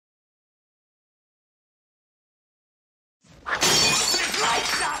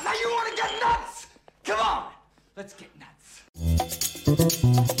Let's get nuts.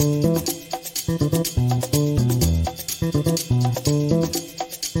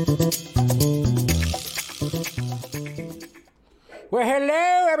 Well,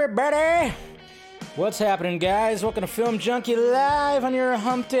 hello, everybody. What's happening, guys? Welcome to Film Junkee Live on your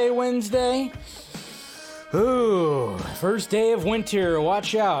Hump Day Wednesday. Ooh, first day of winter.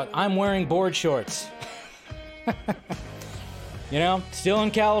 Watch out. I'm wearing board shorts. You know, still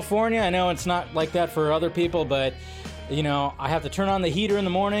in California. I know it's not like that for other people, but, you know, I have to turn on the heater in the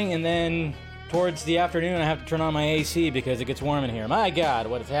morning, and then towards the afternoon, I have to turn on my AC because it gets warm in here. My God,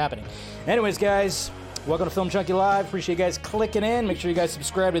 what is happening? Anyways, guys, welcome to Film Junkee Live. Appreciate you guys clicking in. Make sure you guys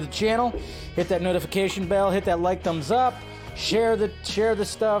subscribe to the channel. Hit that notification bell. Hit that like, thumbs up. Share the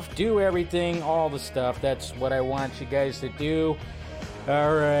stuff. Do everything, all the stuff. That's what I want you guys to do.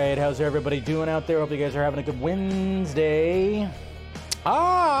 All right, how's everybody doing out there? Hope you guys are having a good Wednesday.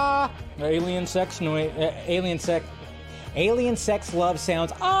 Alien sex love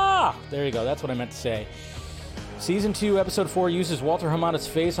sounds. There you go. That's what I meant to say. Season 2, Episode 4 uses Walter Hamada's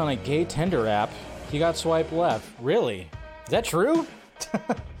face on a gay Tinder app. He got swiped left. Really? Is that true?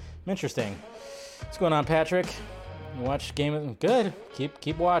 Interesting. What's going on, Patrick? You watch Game of... Good.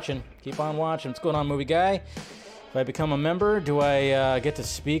 Keep watching. Keep on watching. What's going on, movie guy? If I become a member, do I get to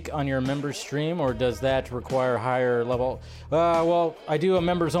speak on your member stream, or does that require higher level? Well, I do a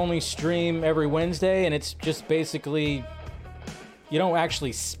members-only stream every Wednesday, and it's just basically... You don't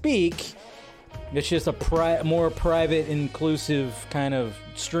actually speak. It's just a more private, inclusive kind of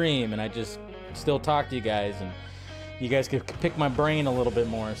stream, and I just still talk to you guys, and you guys can pick my brain a little bit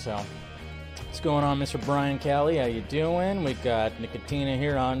more, so... What's going on, Mr. Brian Callie? How you doing? We got Nicotina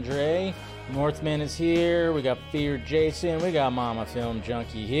here, Andre... Northman is here. We got Fear Jason. We got Mama Film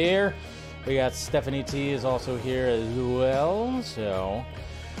Junkie here. We got Stephanie T is also here as well. So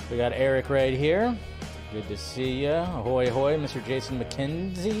we got Eric right here. Good to see ya. Ahoy, ahoy, Mr. Jason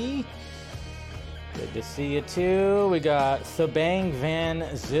McKenzie. Good to see you too. We got Thabang Van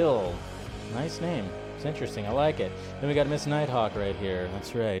Zyl. Nice name. It's interesting. I like it. Then we got Miss Nighthawk right here.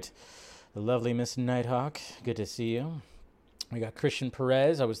 That's right. The lovely Miss Nighthawk. Good to see you. We got Christian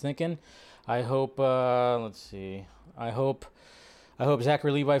Perez. I was thinking, I hope, let's see. I hope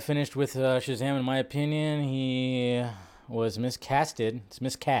Zachary Levi finished with Shazam. In my opinion, he was miscasted. It's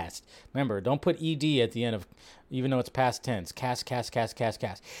miscast. Remember, don't put ED at the end of, even though it's past tense. Cast.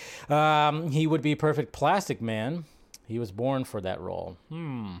 He would be perfect Plastic Man. He was born for that role.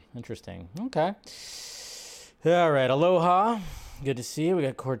 Interesting. Okay. All right. Aloha. Good to see you. We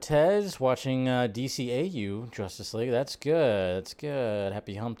got Cortez watching DCAU Justice League. That's good. That's good.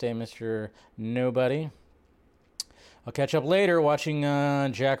 Happy hump day, Mr. Nobody. I'll catch up later watching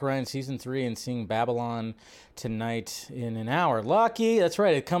Jack Ryan Season 3 and seeing Babylon tonight in an hour. Lucky. That's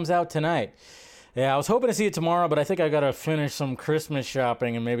right. It comes out tonight. Yeah, I was hoping to see it tomorrow, but I think I got to finish some Christmas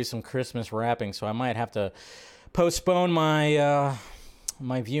shopping and maybe some Christmas wrapping, so I might have to postpone my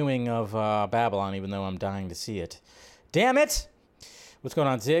my viewing of Babylon, even though I'm dying to see it. Damn it! What's going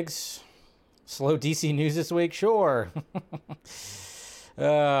on, Ziggs? Slow DC news this week? Sure.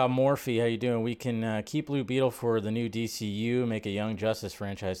 Morphe, how you doing? We can keep Blue Beetle for the new DCU, make a Young Justice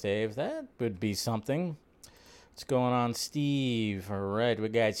franchise, Dave. That would be something. What's going on, Steve? All right, we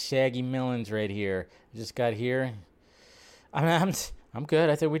got Shaggy Millins right here. Just got here. I'm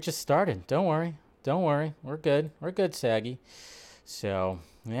good. I think we just started. Don't worry. We're good. We're good, Saggy. So,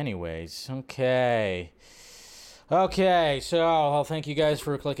 anyways, okay. So I'll thank you guys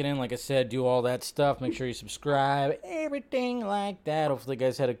for clicking in. Like I said, do all that stuff. Make sure you subscribe. Everything like that. Hopefully you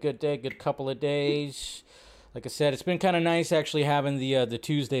guys had a good day, good couple of days. Like I said, it's been kind of nice actually having the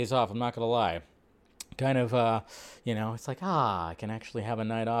Tuesdays off. I'm not going to lie. Kind of, it's like, I can actually have a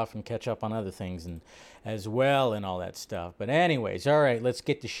night off and catch up on other things and as well and all that stuff. But anyways, all right, let's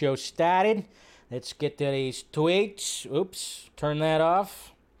get the show started. Let's get to these tweets. Oops, turn that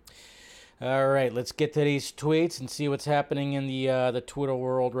off. All right, let's get to these tweets and see what's happening in the Twitter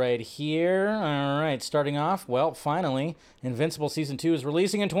world right here. All right, starting off, well, finally, Invincible Season 2 is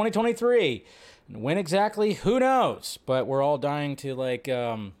releasing in 2023. And when exactly, who knows? But we're all dying to,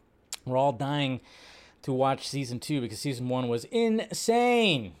 watch Season 2 because Season 1 was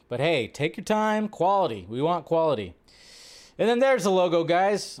insane. But hey, take your time, quality. We want quality. And then there's the logo,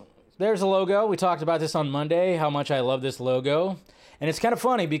 guys. There's the logo. We talked about this on Monday, how much I love this logo. And it's kind of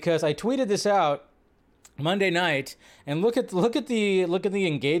funny because I tweeted this out Monday night, and look at the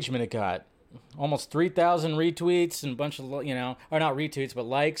engagement it got. almost 3,000 retweets and a bunch of, or not retweets, but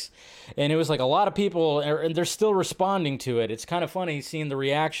likes. And it was like a lot of people, and they're still responding to it. It's kind of funny seeing the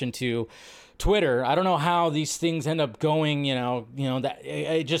reaction to Twitter. I don't know how these things end up going, that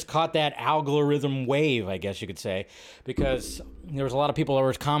it just caught that algorithm wave, I guess you could say, because there was a lot of people that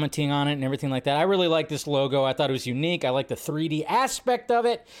were commenting on it and everything like that. I really like this logo. I thought it was unique. I like the 3D aspect of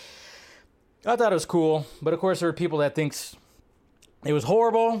it. I thought it was cool, but of course there were people that thinks it was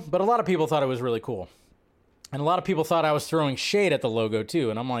horrible, but a lot of people thought it was really cool. And a lot of people thought I was throwing shade at the logo too,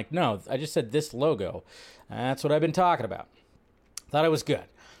 and I'm like, no, I just said this logo. That's what I've been talking about. Thought it was good.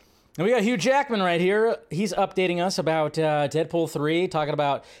 And we got Hugh Jackman right here. He's updating us about Deadpool 3, talking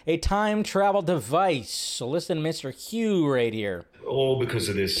about a time travel device. So listen to Mr. Hugh right here. All because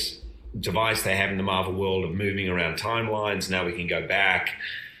of this device they have in the Marvel world of moving around timelines. Now we can go back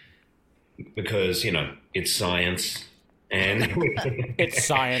because, it's science. And it's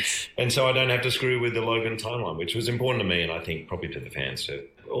science. And so I don't have to screw with the Logan timeline, which was important to me and I think probably to the fans too.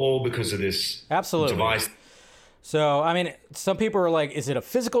 All because of this device. So, I mean, some people are like, is it a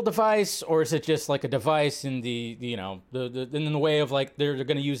physical device or is it just like a device in the in the way of like they're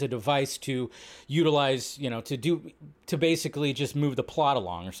going to use a device to utilize, to basically just move the plot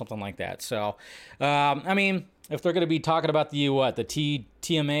along or something like that. So, I mean, if they're going to be talking about the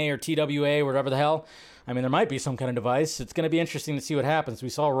TMA or TWA, whatever the hell, I mean, there might be some kind of device. It's going to be interesting to see what happens. We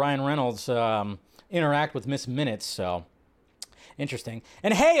saw Ryan Reynolds interact with Miss Minutes, so interesting.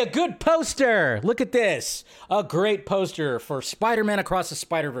 And hey, a good poster! Look at this. A great poster for Spider-Man Across the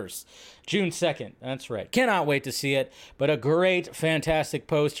Spider-Verse. June 2nd. That's right. Cannot wait to see it. But a great, fantastic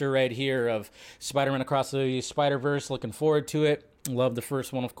poster right here of Spider-Man Across the Spider-Verse. Looking forward to it. Love the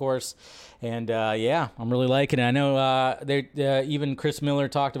first one, of course. And yeah, I'm really liking it. I know even Chris Miller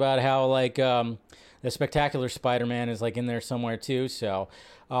talked about how like the Spectacular Spider-Man is like in there somewhere too. So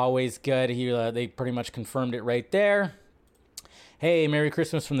always good. They pretty much confirmed it right there. Hey, Merry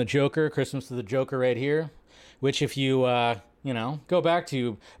Christmas from the Joker. Christmas to the Joker right here. Which if you, go back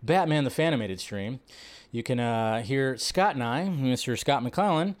to Batman the Fanimated stream, you can hear Scott and I, Mr. Scott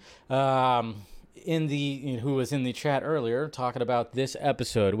McClellan, who was in the chat earlier, talking about this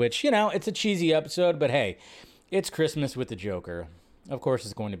episode, which, it's a cheesy episode, but hey, it's Christmas with the Joker. Of course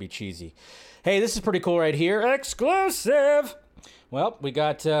it's going to be cheesy. Hey, this is pretty cool right here. Exclusive! Well, we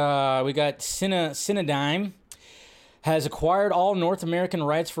got Cinedigm has acquired all North American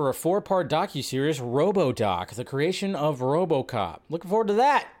rights for a 4-part docuseries, RoboDoc, the creation of RoboCop. Looking forward to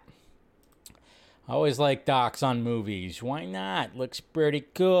that. I always like docs on movies. Why not? Looks pretty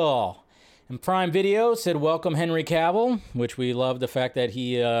cool. And Prime Video said, welcome Henry Cavill, which we love the fact that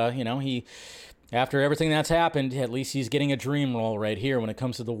he, after everything that's happened, at least he's getting a dream role right here when it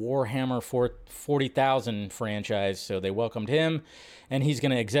comes to the Warhammer 40,000 franchise. So they welcomed him, and he's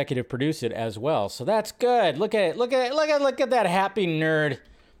going to executive produce it as well. So that's good. Look at that happy nerd.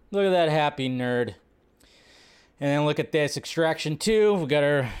 Look at that happy nerd. And then look at this, Extraction 2. We got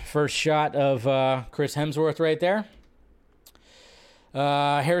our first shot of Chris Hemsworth right there.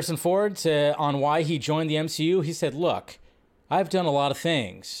 Harrison Ford said on why he joined the MCU. He said, "Look, I've done a lot of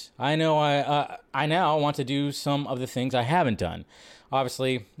things. I know I now want to do some of the things I haven't done."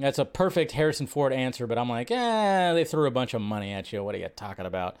 Obviously, that's a perfect Harrison Ford answer, but I'm like, they threw a bunch of money at you. What are you talking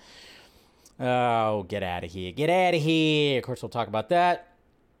about? Oh, get out of here. Get out of here. Of course, we'll talk about that.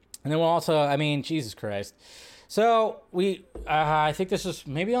 And then we'll also, Jesus Christ. So, I think this is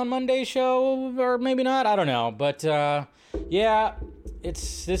maybe on Monday's show, or maybe not. I don't know. But, yeah,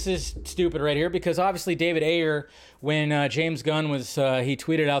 this is stupid right here, because obviously David Ayer, when James Gunn was, he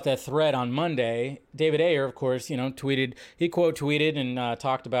tweeted out that thread on Monday. David Ayer, of course, he quote tweeted and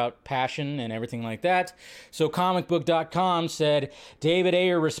talked about passion and everything like that. So comicbook.com said David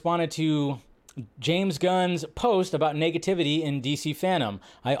Ayer responded to James Gunn's post about negativity in DC fandom.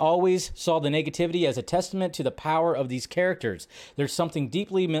 "I always saw the negativity as a testament to the power of these characters. There's something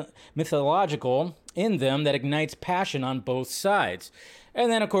deeply mythological in them that ignites passion on both sides."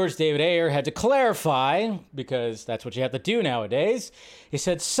 And then, of course, David Ayer had to clarify, because that's what you have to do nowadays. He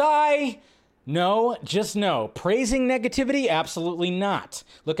said, "Sigh. No, just no. Praising negativity? Absolutely not.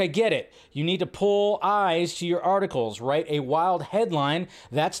 Look, I get it. You need to pull eyes to your articles, write a wild headline.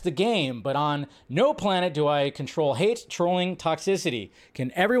 That's the game. But on no planet do I control hate, trolling, toxicity.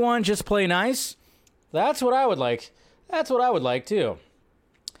 Can everyone just play nice?" That's what I would like. That's what I would like, too.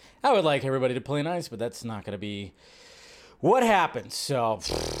 I would like everybody to play nice, but that's not going to be what happens. So,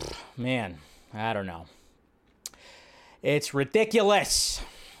 man, I don't know. It's ridiculous.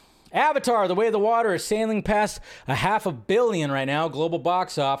 Avatar, The Way of the Water, is sailing past $500 million right now, global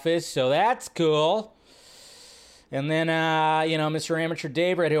box office, so that's cool. And then, Mr. Amateur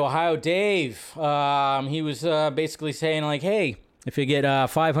Dave right here, Ohio Dave, he was basically saying, like, hey, if you get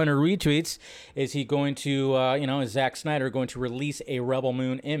 500 retweets, is he going to, is Zack Snyder going to release a Rebel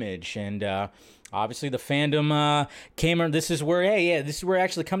Moon image? And obviously the fandom came, this is where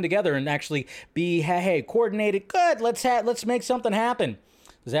actually come together and actually be, hey, coordinated, good, let's make something happen.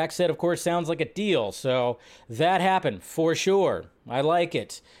 Zack said, of course, sounds like a deal. So that happened for sure. I like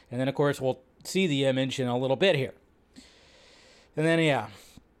it. And then, of course, we'll see the image in a little bit here. And then,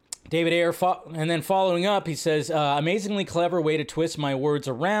 David Ayer, and then following up, he says, amazingly clever way to twist my words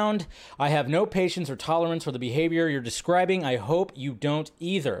around. I have no patience or tolerance for the behavior you're describing. I hope you don't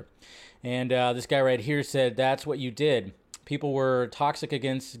either. And this guy right here said, that's what you did. People were toxic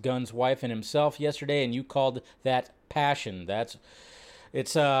against Gunn's wife and himself yesterday, and you called that passion.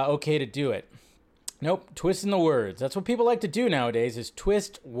 It's okay to do it. Nope, twisting the words. That's what people like to do nowadays, is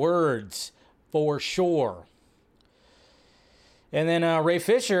twist words for sure. And then Ray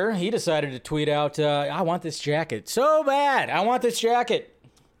Fisher, he decided to tweet out, I want this jacket so bad. I want this jacket.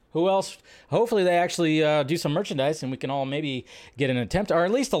 Who else? Hopefully they actually do some merchandise and we can all maybe get an attempt, or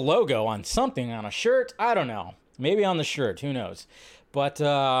at least a logo on something, on a shirt. I don't know. Maybe on the shirt. Who knows? But, he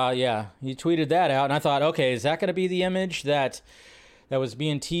tweeted that out. And I thought, okay, is that going to be the image that was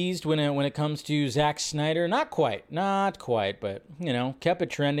being teased when it comes to Zack Snyder? Not quite, but, kept it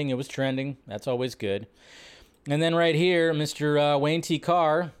trending. It was trending. That's always good. And then right here, Mr. Wayne T.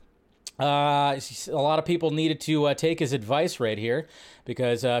 Carr, a lot of people needed to take his advice right here,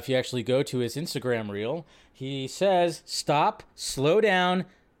 because if you actually go to his Instagram reel, he says, stop, slow down,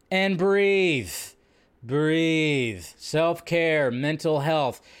 and breathe. Breathe. Self-care, mental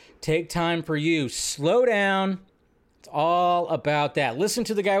health. Take time for you. Slow down. It's all about that. Listen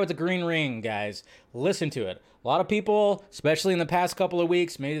to the guy with the green ring, guys. Listen to it. A lot of people, especially in the past couple of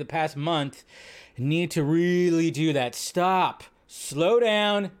weeks, maybe the past month, need to really do that. Stop, slow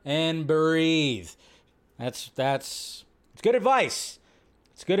down, and breathe. It's good advice.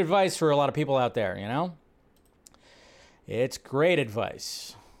 It's good advice for a lot of people out there, It's great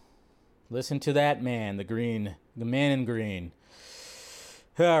advice. Listen to that man, the man in green.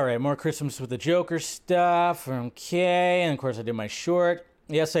 All right, more Christmas with the Joker stuff. Okay, and of course I did my short.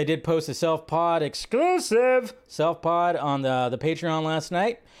 Yes, I did post a self-pod exclusive self-pod on the Patreon last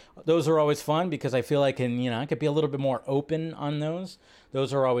night. Those are always fun because I feel I could be a little bit more open on those.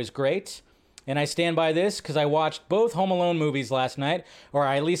 Those are always great. And I stand by this because I watched both Home Alone movies last night, or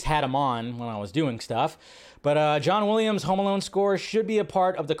I at least had them on when I was doing stuff. But John Williams' Home Alone score should be a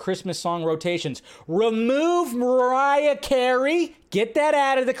part of the Christmas song rotations. Remove Mariah Carey. Get that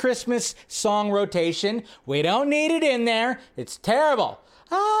out of the Christmas song rotation. We don't need it in there. It's terrible.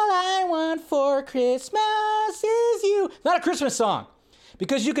 All I want for Christmas is you. Not a Christmas song.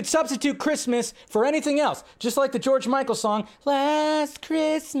 Because you could substitute Christmas for anything else. Just like the George Michael song, Last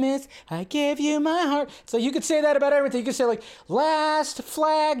Christmas, I gave you my heart. So you could say that about everything. You could say like, Last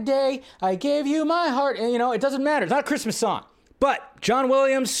Flag Day, I gave you my heart. And it doesn't matter. It's not a Christmas song. But John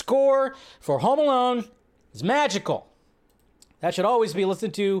Williams' score for Home Alone is magical. That should always be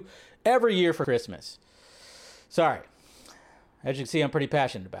listened to every year for Christmas. Sorry. As you can see, I'm pretty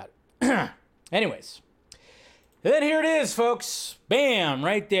passionate about it. Anyways. And then here it is, folks. Bam,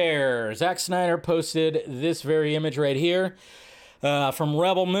 right there. Zack Snyder posted this very image right here from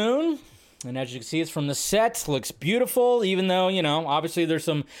Rebel Moon. And as you can see, it's from the set. Looks beautiful, even though, obviously there's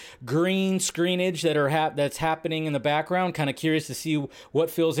some green screenage that's happening in the background. Kind of curious to see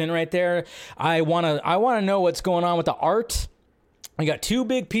what fills in right there. I wanna know what's going on with the art. We got two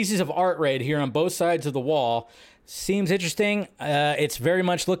big pieces of art right here on both sides of the wall. Seems interesting. It's very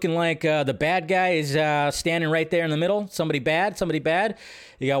much looking like the bad guy is standing right there in the middle. Somebody bad.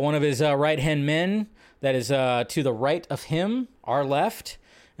 You got one of his right-hand men that is to the right of him, our left.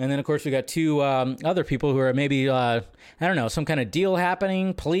 And then, of course, we got two other people who are maybe, some kind of deal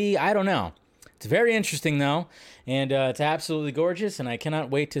happening, plea. I don't know. It's very interesting, though. And it's absolutely gorgeous, and I cannot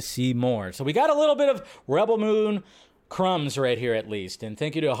wait to see more. So we got a little bit of Rebel Moon crumbs right here at least, and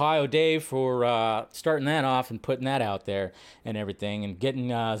thank you to Ohio Dave for starting that off and putting that out there and everything, and getting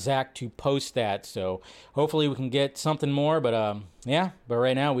Zach to post that. So hopefully we can get something more, but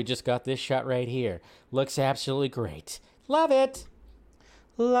right now we just got this shot right here. Looks absolutely great. Love it.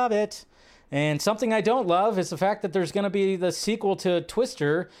 And something I don't love is the fact that there's going to be the sequel to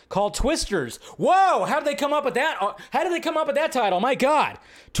Twister called Twisters. Whoa, how did they come up with that? How did they come up with that title? My God.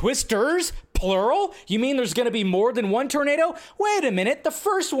 Twisters? Plural? You mean there's going to be more than one tornado? Wait a minute. The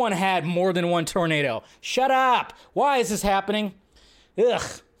first one had more than one tornado. Shut up. Why is this happening?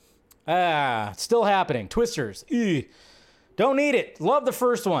 Ugh. It's still happening. Twisters. Ugh. Don't need it. Love the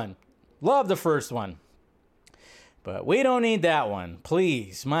first one. But we don't need that one.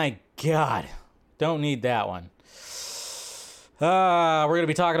 Please, my God. Don't need that one. We're going to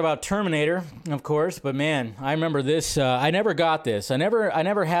be talking about Terminator, of course, but man, I remember this. I never got this. I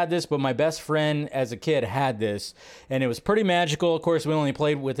never had this, but my best friend as a kid had this, and it was pretty magical. Of course, we only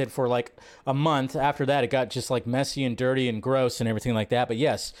played with it for like a month. After that, it got just like messy and dirty and gross and everything like that. But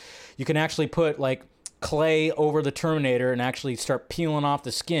yes, you can actually put like clay over the Terminator and actually start peeling off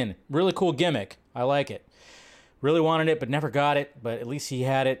the skin. Really cool gimmick. I like it. Really wanted it, but never got it. But at least he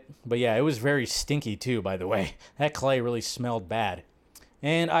had it. But yeah, it was very stinky too, by the way. That clay really smelled bad.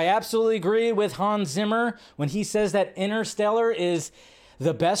 And I absolutely agree with Hans Zimmer when he says that Interstellar is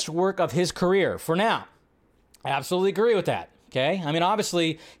the best work of his career for now. I absolutely agree with that. Okay? I mean,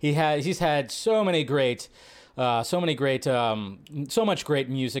 obviously, he's had so much great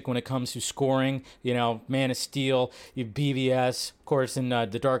music when it comes to scoring. You know, Man of Steel, BVS, of course, in The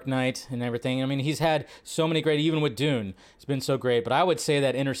Dark Knight and everything. I mean, he's had so many great, even with Dune, it's been so great. But I would say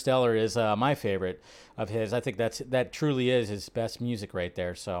that Interstellar is my favorite of his. I think that truly is his best music right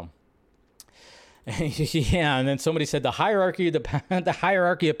there. So, yeah. And then somebody said the hierarchy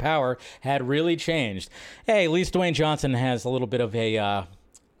of power had really changed. Hey, at least Dwayne Johnson has a little bit of a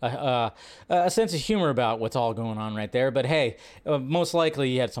sense of humor about what's all going on right there. But hey, most likely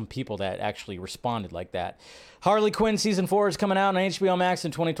you had some people that actually responded like that. Harley Quinn Season 4 is coming out on HBO Max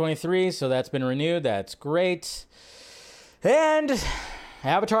in 2023, so that's been renewed. That's great. And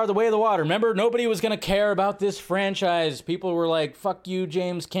Avatar: The Way of the Water. Remember, nobody was going to care about this franchise. People were like, fuck you,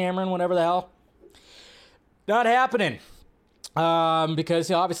 James Cameron, whatever the hell. Not happening. Because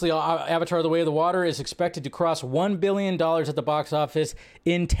obviously Avatar: The Way of the Water is expected to cross $1 billion at the box office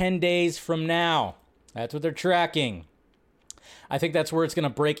in 10 days from now. That's what they're tracking. I think that's where it's going to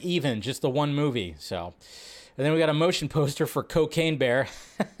break even, just the one movie. So, and then we got a motion poster for Cocaine Bear.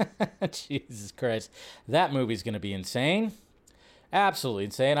 Jesus Christ. That movie's going to be insane. Absolutely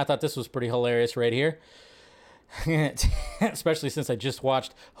insane. I thought this was pretty hilarious right here. Especially since I just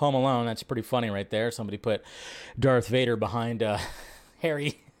watched Home Alone. That's pretty funny right there. Somebody put Darth Vader behind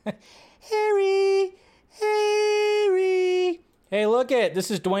Harry. Harry. Hey, look it. This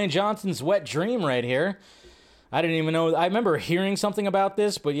is Dwayne Johnson's wet dream right here. I didn't even know. I remember hearing something about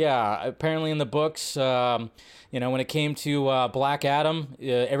this, but yeah, apparently in the books, when it came to Black Adam,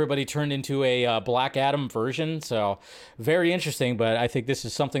 everybody turned into a Black Adam version. So very interesting, but I think this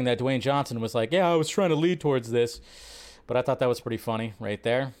is something that Dwayne Johnson was like, yeah, I was trying to lead towards this. But I thought that was pretty funny right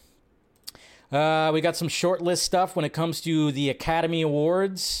there. We got some shortlist stuff when it comes to the Academy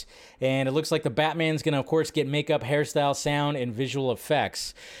Awards. And it looks like the Batman's going to, of course, get makeup, hairstyle, sound, and visual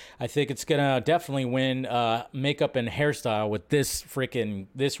effects. I think it's going to definitely win makeup and hairstyle with this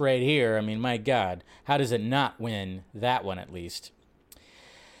right here. I mean, my God, how does it not win that one at least?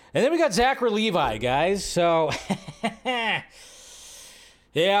 And then we got Zachary Levi, guys. So,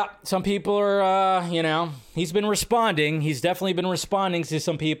 yeah, some people are, he's been responding. He's definitely been responding to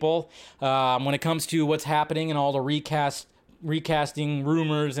some people when it comes to what's happening and all the recasting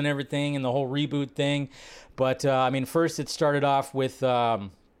rumors and everything and the whole reboot thing. But first it started off with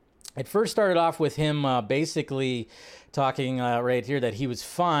him basically talking right here that he was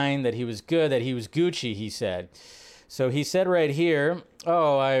fine, that he was good, that he was Gucci, he said. So he said right here,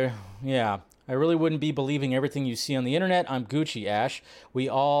 I really wouldn't be believing everything you see on the internet. I'm Gucci, Ash. We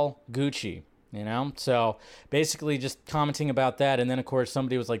all Gucci. So basically just commenting about that. And then, of course,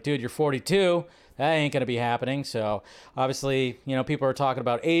 somebody was like, dude, you're 42. That ain't going to be happening. So obviously, people are talking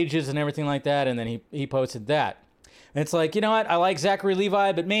about ages and everything like that. And then he posted that. And it's like, you know what? I like Zachary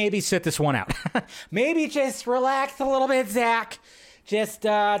Levi, but maybe sit this one out. Maybe just relax a little bit, Zach. Just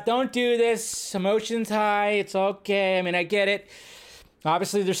don't do this. Emotions high. It's okay. I mean, I get it.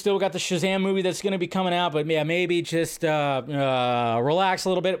 Obviously, there's still got the Shazam movie that's going to be coming out, but yeah, maybe just relax a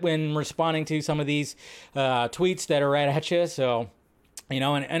little bit when responding to some of these tweets that are right at you. So,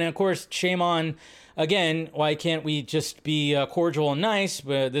 and of course, shame on, again, why can't we just be cordial and nice?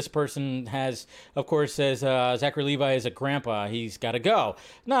 But this person has, of course, says Zachary Levi is a grandpa. He's got to go.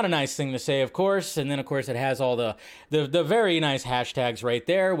 Not a nice thing to say, of course. And then, of course, it has all the very nice hashtags right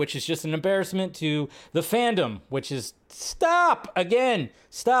there, which is just an embarrassment to the fandom, which is stop,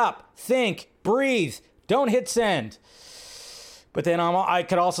 think, breathe, don't hit send. But then I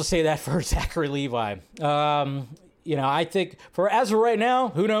could also say that for Zachary Levi. I think as of right now,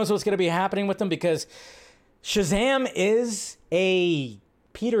 who knows what's going to be happening with them, because Shazam is a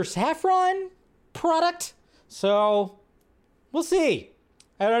Peter Safran product. So we'll see.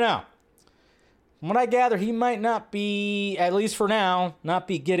 I don't know. From what I gather, he might not be, at least for now, not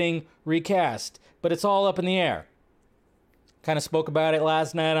be getting recast. But it's all up in the air. Kind of spoke about it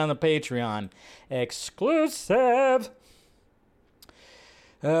last night on the Patreon. Exclusive.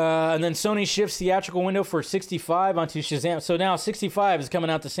 And then Sony shifts theatrical window for 65 onto Shazam. So now 65 is coming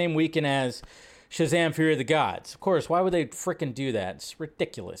out the same weekend as Shazam! Fury of the Gods. Of course, why would they frickin' do that? It's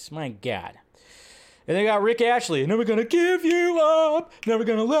ridiculous. My God. And they got Rick Ashley. Never gonna give you up. Never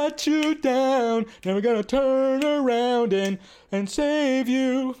gonna let you down. Never gonna turn around and save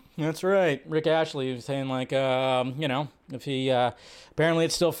you. That's right. Rick Ashley was saying, like, if he, apparently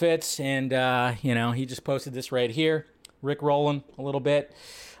it still fits. And, he just posted this right here. Rick rolling a little bit.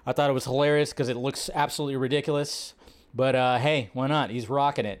 I thought it was hilarious because it looks absolutely ridiculous. But, hey, why not? He's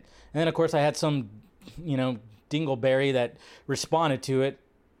rocking it. And then, of course, I had some, dingleberry that responded to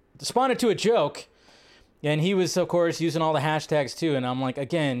a joke. And he was, of course, using all the hashtags, too. And I'm like,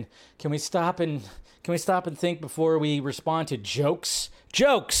 again, can we stop and think before we respond to jokes?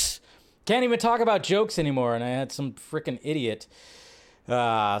 Jokes! Can't even talk about jokes anymore. And I had some freaking idiot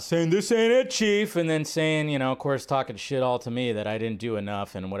saying, this ain't it, chief. And then saying, of course, talking shit all to me that I didn't do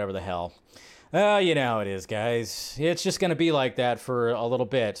enough and whatever the hell. You know how it is, guys. It's just going to be like that for a little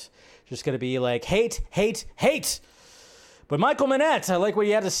bit. Just going to be like, hate, hate, hate. But Michael Manette, I like what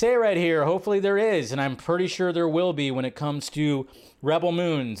you had to say right here. Hopefully there is, and I'm pretty sure there will be when it comes to Rebel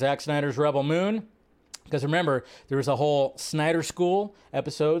Moon, Zack Snyder's Rebel Moon. Because remember, there was a whole Snyder School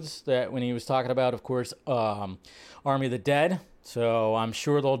episodes that when he was talking about, of course, Army of the Dead. So I'm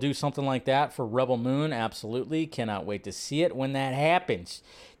sure they'll do something like that for Rebel Moon. Absolutely. Cannot wait to see it when that happens.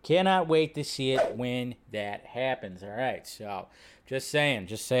 Cannot wait to see it when that happens. All right. So just saying.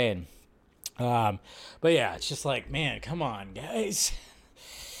 But yeah, it's just like, man, come on, guys.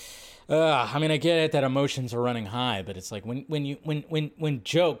 I get it that emotions are running high, but it's like when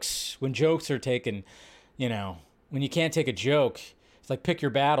jokes are taken, when you can't take a joke, it's like pick your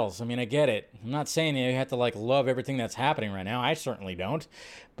battles. I get it. I'm not saying you have to like love everything that's happening right now. I certainly don't.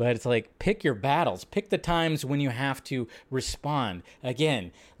 But it's like pick your battles. Pick the times when you have to respond.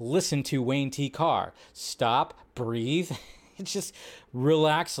 Again, listen to Wayne T. Carr. Stop, breathe. Just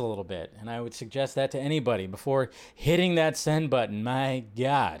relax a little bit. And I would suggest that to anybody before hitting that send button. My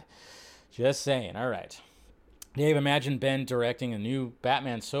God. Just saying. All right. Dave, imagine Ben directing a new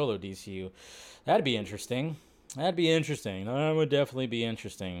Batman solo DCU. That'd be interesting. That would definitely be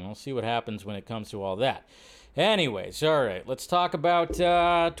interesting. We'll see what happens when it comes to all that. Anyways, all right. Let's talk about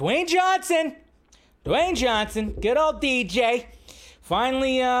Dwayne Johnson. Good old DJ.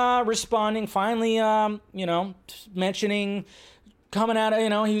 Finally responding, mentioning, coming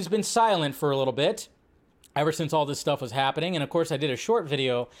out, he's been silent for a little bit ever since all this stuff was happening. And, of course, I did a short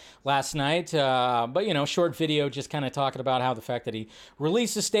video last night, short video just kind of talking about how the fact that he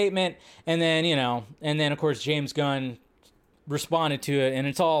released a statement and then, of course, James Gunn responded to it. And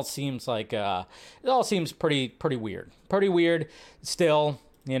it all seems pretty weird. Pretty weird still.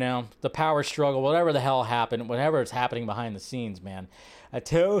 The power struggle, whatever the hell happened, whatever is happening behind the scenes, man. I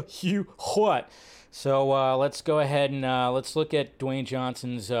tell you what. So let's go ahead and let's look at Dwayne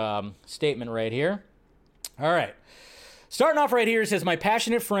Johnson's statement right here. All right. Starting off right here, it says, my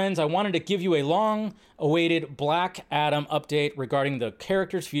passionate friends, I wanted to give you a long-awaited Black Adam update regarding the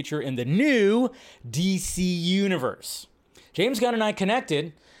character's future in the new DC Universe. James Gunn and I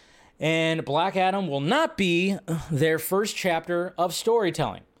connected, and Black Adam will not be their first chapter of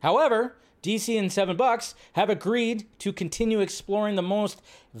storytelling. However, DC and $7 have agreed to continue exploring the most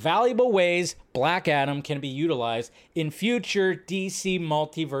valuable ways Black Adam can be utilized in future DC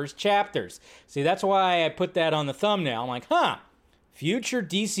multiverse chapters. See, that's why I put that on the thumbnail. I'm like, future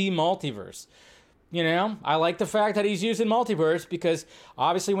DC multiverse. I like the fact that he's using multiverse because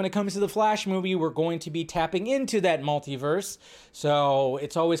obviously when it comes to the Flash movie, we're going to be tapping into that multiverse. So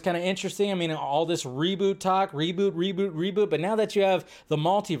it's always kind of interesting. All this reboot talk, reboot. But now that you have the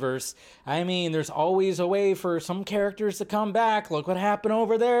multiverse, there's always a way for some characters to come back. Look what happened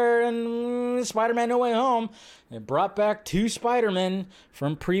over there in Spider-Man No Way Home. It brought back 2 Spider-Men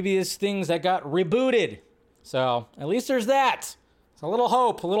from previous things that got rebooted. So at least there's that. A little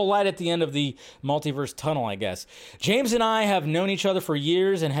hope, a little light at the end of the multiverse tunnel, I guess. James and I have known each other for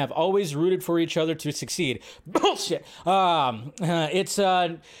years and have always rooted for each other to succeed. Bullshit. It's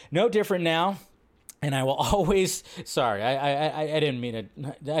no different now, and I will always. Sorry, I didn't mean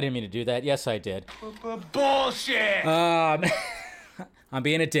to do that. Yes, I did. Bullshit. I'm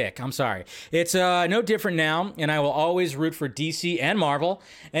being a dick. I'm sorry. It's no different now, and I will always root for DC and Marvel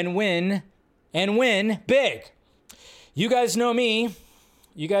and win big. You guys know me,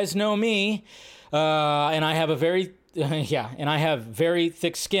 and I have a very, very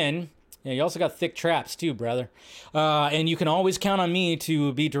thick skin. Yeah, you also got thick traps too, brother. And you can always count on me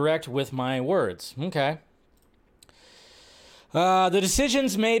to be direct with my words. Okay. The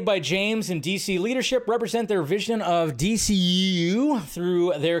decisions made by James and DC leadership represent their vision of DCU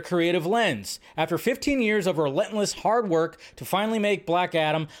through their creative lens. After 15 years of relentless hard work to finally make Black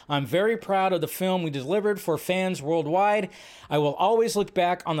Adam, I'm very proud of the film we delivered for fans worldwide. I will always look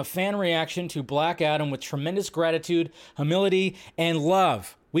back on the fan reaction to Black Adam with tremendous gratitude, humility, and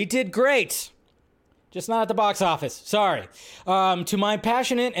love. We did great. Just not at the box office. Sorry. To my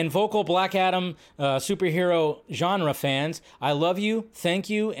passionate and vocal Black Adam superhero genre fans, I love you, thank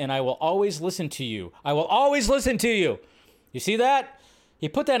you, and I will always listen to you. I will always listen to you. You see that? He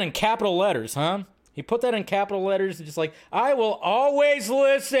put that in capital letters, huh? He put that in capital letters, just like, I will always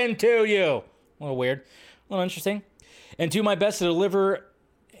listen to you. A little weird. A little interesting. And do my best to deliver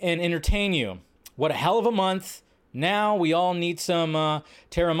and entertain you. What a hell of a month. Now we all need some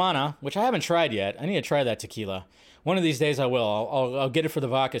Terramana, which I haven't tried yet. I need to try that tequila. One of these days I will. I'll get it for the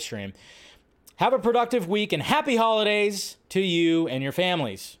vodka stream. Have a productive week and happy holidays to you and your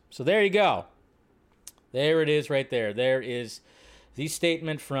families. So there you go. There it is right there. There is the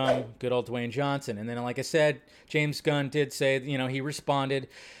statement from good old Dwayne Johnson. And then, like I said, James Gunn did say, he responded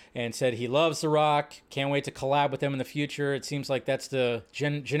and said he loves The Rock, can't wait to collab with him in the future. It seems like that's the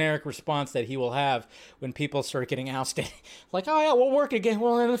generic response that he will have when people start getting ousted. Like, oh yeah, we'll work again.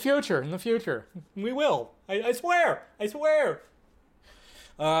 Well, in the future, we will. I swear.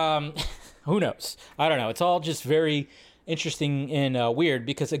 Who knows? I don't know. It's all just very interesting and weird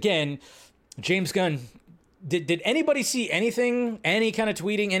because, again, James Gunn, Did anybody see anything, any kind of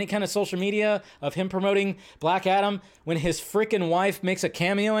tweeting, any kind of social media of him promoting Black Adam when his freaking wife makes a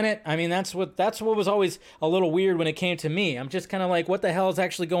cameo in it? I mean, that's what was always a little weird when it came to me. I'm just kind of like, what the hell is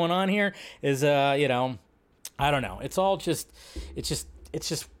actually going on here? Is I don't know. It's all just, it's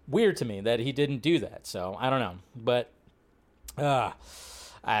just weird to me that he didn't do that. So I don't know, but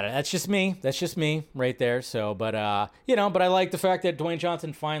I don't know. That's just me right there. So, but I like the fact that Dwayne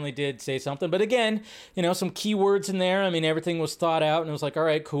Johnson finally did say something. But again, some keywords in there. I mean, everything was thought out and it was like, all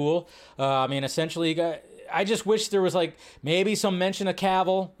right, cool. Essentially, I just wish there was like maybe some mention of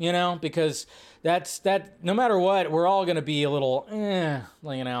Cavill, because that no matter what, we're all going to be a little,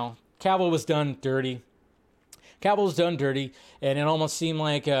 Cavill was done dirty. And it almost seemed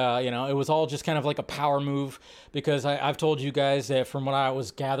like, it was all just kind of like a power move because I've told you guys that from what I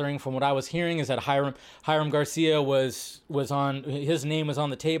was gathering, from what I was hearing is that Hiram Garcia was on, his name was on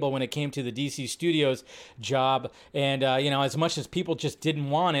the table when it came to the DC Studios job. And, as much as people just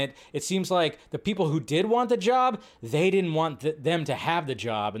didn't want it, it seems like the people who did want the job, they didn't want them to have the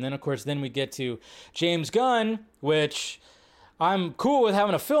job. And then, of course, then we get to James Gunn, which I'm cool with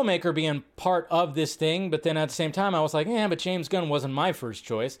having a filmmaker being part of this thing, but then at the same time, I was like, but James Gunn wasn't my first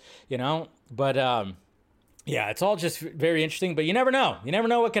choice, But, it's all just very interesting, but you never know. You never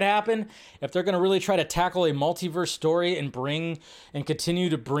know what could happen if they're going to really try to tackle a multiverse story and continue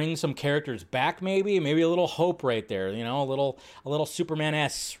to bring some characters back, maybe a little hope right there, a little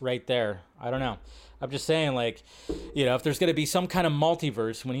Superman-esque right there. I don't know. I'm just saying, like, if there's going to be some kind of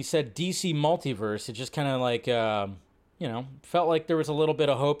multiverse, when he said DC multiverse, it just kind of like, felt like there was a little bit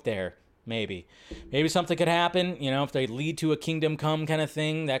of hope there, maybe. Maybe something could happen, if they lead to a Kingdom Come kind of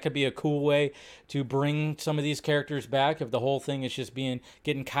thing. That could be a cool way to bring some of these characters back if the whole thing is just getting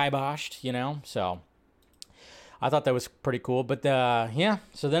kiboshed, So I thought that was pretty cool. But,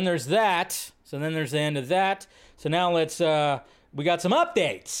 so then there's that. So then there's the end of that. So now we got some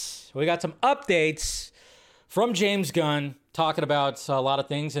updates. We got some updates from James Gunn talking about a lot of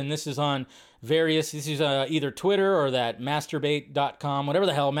things, and this is on this is either Twitter or that masturbate.com, whatever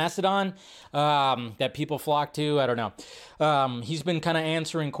the hell, Mastodon, that people flock to. I don't know. He's been kind of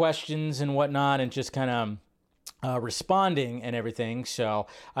answering questions and whatnot and just kind of responding and everything. So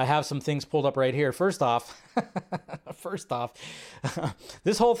I have some things pulled up right here. First off,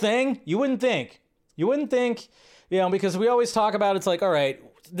 this whole thing, you wouldn't think, because we always talk about, it's like, all right,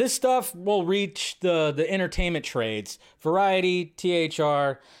 this stuff will reach the entertainment trades, Variety,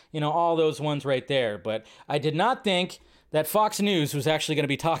 THR, all those ones right there. But I did not think that Fox News was actually going to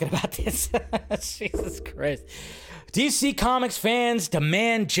be talking about this. Jesus Christ. DC Comics fans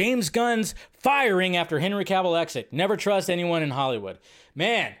demand James Gunn's firing after Henry Cavill exit. Never trust anyone in Hollywood.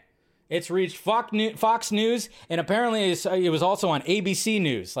 Man, it's reached Fox News, and apparently it was also on ABC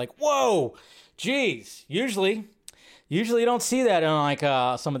News. Like, whoa, geez. Usually you don't see that on like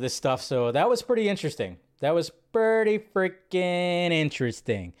some of this stuff, so that was pretty interesting. That was pretty freaking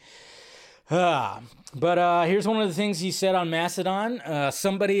interesting. But here's one of the things he said on Mastodon.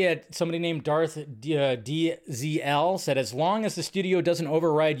 Somebody named Darth DZL said, as long as the studio doesn't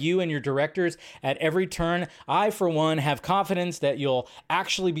override you and your directors at every turn, I, for one, have confidence that you'll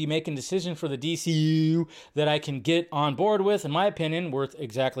actually be making decisions for the DCU that I can get on board with, in my opinion, worth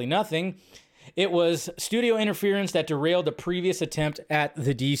exactly nothing. It was studio interference that derailed the previous attempt at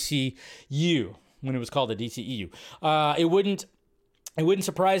the DCU, when it was called the DCEU. It wouldn't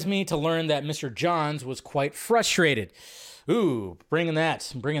surprise me to learn that Mr. Johns was quite frustrated. Ooh, bringing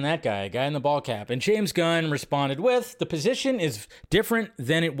that guy in the ball cap. And James Gunn responded with, the position is different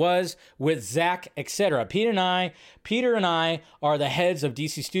than it was with Zack, etc. Peter and I are the heads of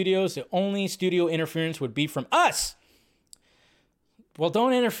DC Studios. The only studio interference would be from us. Well,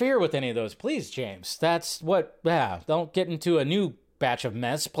 don't interfere with any of those, please, James. That's what, don't get into a new batch of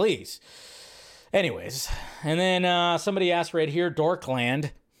mess, please. Anyways, and then somebody asked right here,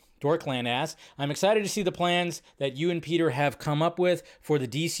 Dorkland asked, I'm excited to see the plans that you and Peter have come up with for the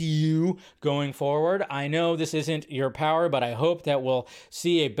DCU going forward. I know this isn't your power, but I hope that we'll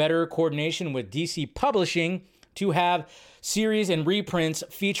see a better coordination with DC Publishing to have series and reprints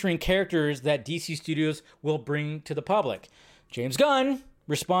featuring characters that DC Studios will bring to the public. James Gunn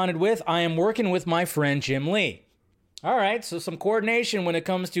responded with, I am working with my friend Jim Lee. All right, so some coordination when it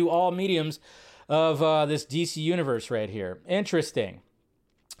comes to all mediums of this DC universe right here. Interesting.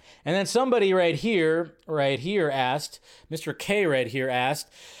 And then somebody right here asked, Mr. K right here asked,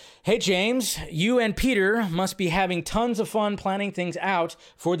 hey, James, you and Peter must be having tons of fun planning things out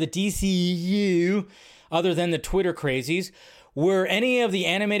for the DCU other than the Twitter crazies. Were any of the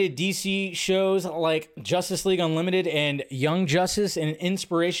animated DC shows like Justice League Unlimited and Young Justice an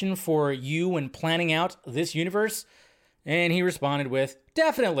inspiration for you when planning out this universe? And he responded with,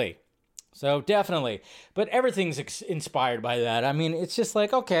 definitely. So definitely. But everything's inspired by that. I mean, it's just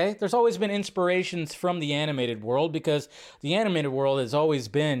like, okay, there's always been inspirations from the animated world because the animated world has always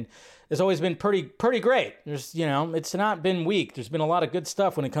been pretty great. There's, it's not been weak. There's been a lot of good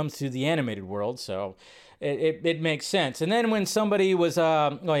stuff when it comes to the animated world. So it makes sense. And then when somebody was, we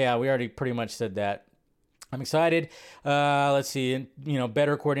already pretty much said that. I'm excited. Let's see,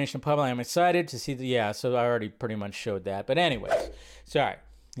 better coordination of public. I'm excited to see so I already pretty much showed that. But anyways, sorry.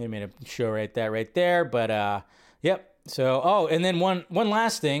 I made a show right there. But, yep. So, and then one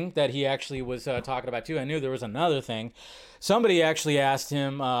last thing that he actually was talking about too. I knew there was another thing. Somebody actually asked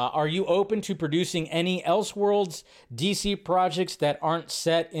him, are you open to producing any Elseworlds DC projects that aren't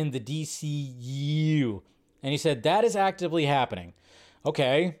set in the DCU? And he said, that is actively happening.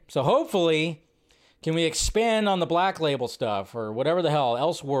 Okay, so hopefully, can we expand on the Black Label stuff or whatever the hell,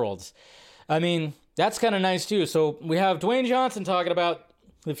 Elseworlds? I mean, that's kind of nice too. So we have Dwayne Johnson talking about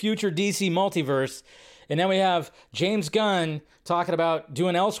the future DC multiverse, and then we have James Gunn talking about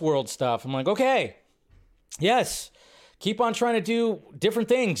doing Elseworld stuff. I'm like, okay, yes, keep on trying to do different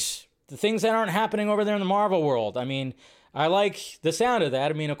things, the things that aren't happening over there in the Marvel world. I mean, I like the sound of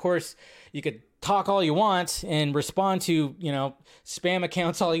that. I mean, of course, you could talk all you want and respond to, spam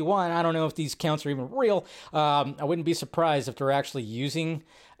accounts all you want. I don't know if these accounts are even real. I wouldn't be surprised if they're actually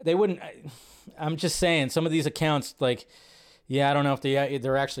I'm just saying, some of these accounts, like, I don't know if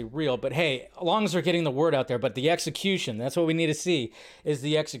they're actually real, but hey, as long as they're getting the word out there, but the execution, that's what we need to see, is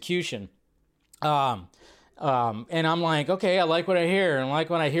the execution. And I'm like, okay, I like what I hear, and I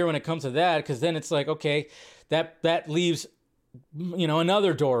like what I hear when it comes to that, because then it's like, okay, that leaves,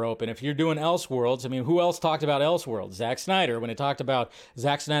 another door open. If you're doing Elseworlds, I mean, who else talked about Elseworlds? Zack Snyder, when it talked about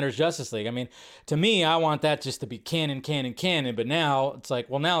Zack Snyder's Justice League. I mean, to me, I want that just to be canon, but now it's like,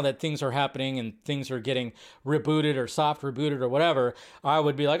 well, now that things are happening and things are getting rebooted or soft rebooted or whatever, I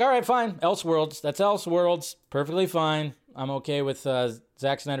would be like, all right, fine, Elseworlds, that's Elseworlds, perfectly fine. I'm okay with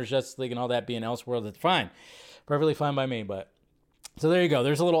Zack Snyder's Justice League and all that being Elseworlds, that's fine. Perfectly fine by me, but... So there you go,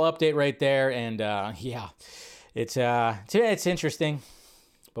 there's a little update right there, and It's interesting,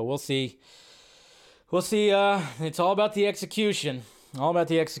 but we'll see. It's all about the execution.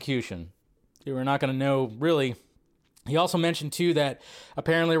 We're not going to know, really. He also mentioned, too, that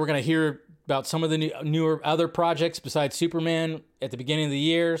apparently we're going to hear about some of the newer other projects besides Superman at the beginning of the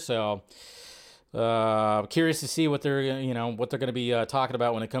year. So, curious to see what they're going to be talking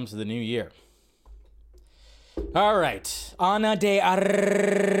about when it comes to the new year. All right. Ana de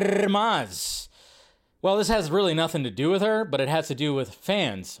Armas. Well, this has really nothing to do with her, but it has to do with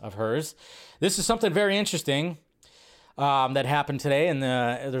fans of hers. This is something very interesting that happened today, and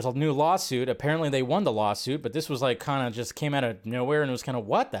there's a new lawsuit. Apparently, they won the lawsuit, but this was like kind of just came out of nowhere, and it was kind of,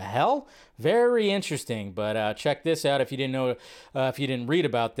 what the hell? Very interesting, but check this out if you didn't know, if you didn't read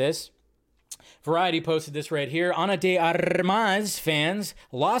about this. Variety posted this right here. Ana de Armas fans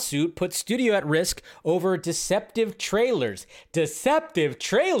lawsuit puts studio at risk over deceptive trailers. Deceptive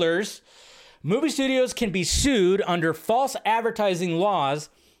trailers? Movie studios can be sued under false advertising laws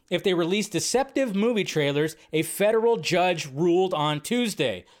if they release deceptive movie trailers, a federal judge ruled on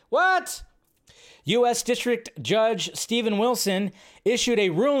Tuesday. What? U.S. District Judge Stephen Wilson issued a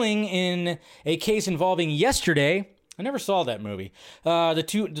ruling in a case involving Yesterday. I never saw that movie. The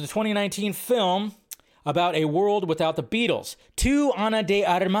 2019 film about a world without the Beatles. Two Ana de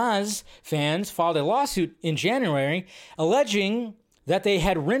Armas fans filed a lawsuit in January alleging that they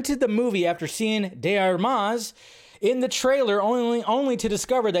had rented the movie after seeing de Armas in the trailer only to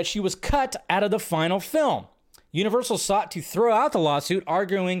discover that she was cut out of the final film. Universal sought to throw out the lawsuit,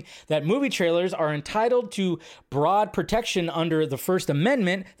 arguing that movie trailers are entitled to broad protection under the First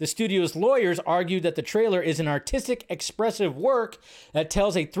Amendment. The studio's lawyers argued that the trailer is an artistic, expressive work that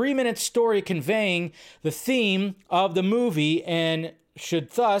tells a 3-minute story conveying the theme of the movie and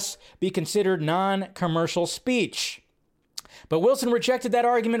should thus be considered non-commercial speech. But Wilson rejected that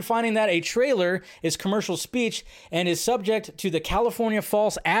argument, finding that a trailer is commercial speech and is subject to the California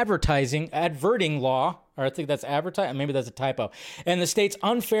False Advertising law, or I think that's advertising, maybe that's a typo, and the state's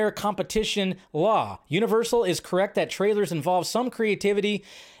unfair competition law. Universal is correct that trailers involve some creativity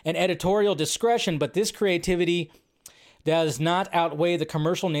and editorial discretion, but this creativity does not outweigh the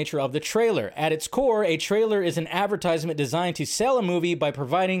commercial nature of the trailer. At its core, a trailer is an advertisement designed to sell a movie by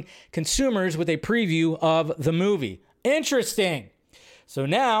providing consumers with a preview of the movie. Interesting. So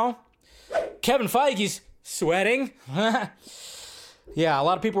now, Kevin Feige's sweating. Yeah, a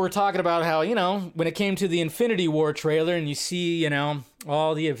lot of people were talking about how, when it came to the Infinity War trailer and you see,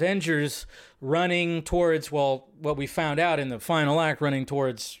 all the Avengers running towards, what we found out in the final act, running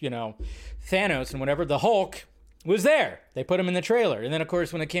towards, Thanos and whatever, the Hulk was there. They put him in the trailer. And then, of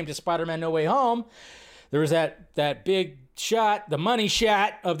course, when it came to Spider-Man No Way Home, there was that big shot, the money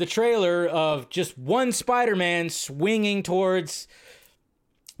shot of the trailer of just one Spider-Man swinging towards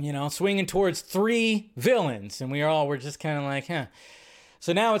 3 villains. And we're just kind of like, huh.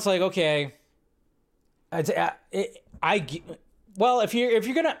 So now it's like, okay, if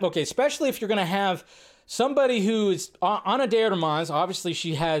you're gonna, especially if you're gonna have somebody who's Ana de Armas, obviously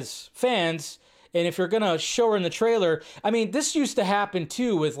she has fans, and if you're gonna show her in the trailer, I mean, this used to happen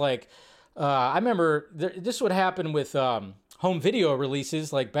too with I remember this would happen with home video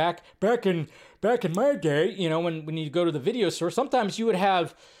releases, like back in my day, when you go to the video store, sometimes you would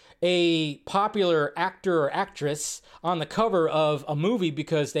have a popular actor or actress on the cover of a movie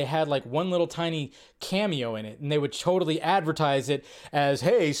because they had one little tiny cameo in it, and they would totally advertise it as,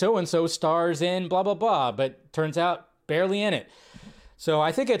 hey, so-and-so stars in blah, blah, blah, but turns out barely in it. So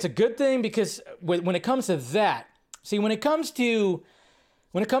I think it's a good thing because when it comes to that, see, when it comes to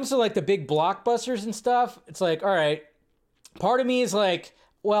the big blockbusters and stuff, it's like, all right, part of me is like,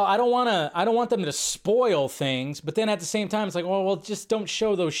 well, I don't want them to spoil things, but then at the same time, it's like, well, just don't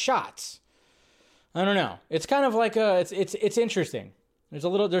show those shots. I don't know. It's kind of like it's interesting.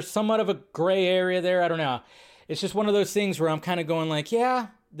 There's somewhat of a gray area there. I don't know. It's just one of those things where I'm kind of going like, yeah,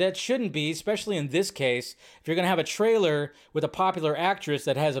 that shouldn't be, especially in this case. If you're going to have a trailer with a popular actress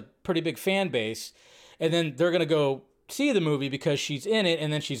that has a pretty big fan base, and then they're going to go see the movie because she's in it,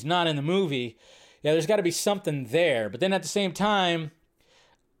 and then she's not in the movie, yeah, there's got to be something there. But then at the same time,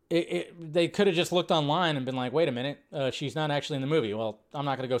 they could have just looked online and been like, wait a minute, she's not actually in the movie. Well, I'm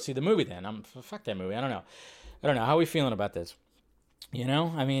not going to go see the movie then. Fuck that movie. I don't know. How are we feeling about this?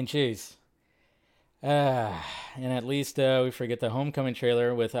 I mean, geez. And at least we forget the Homecoming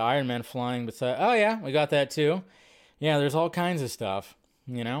trailer with Iron Man flying beside. Oh, yeah, we got that too. Yeah, there's all kinds of stuff,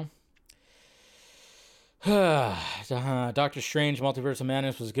 Doctor Strange Multiverse of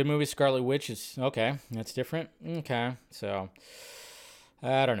Madness was a good movie. Scarlet Witch is okay. That's different. Okay, so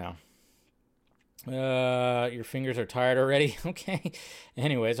I don't know. Your fingers are tired already. Okay.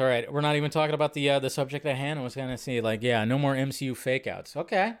 Anyways, all right. We're not even talking about the subject at hand. I was gonna say no more MCU fake outs.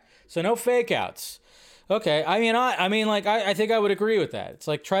 Okay, so no fake outs. Okay. I think I would agree with that. It's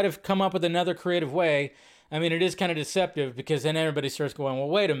like try to come up with another creative way. I mean, it is kind of deceptive because then everybody starts going, well,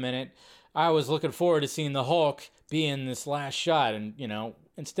 wait a minute. I was looking forward to seeing the Hulk be in this last shot, and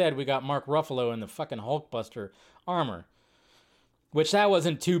instead we got Mark Ruffalo in the fucking Hulkbuster armor, which that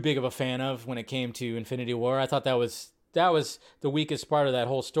wasn't too big of a fan of when it came to Infinity War. I thought that was the weakest part of that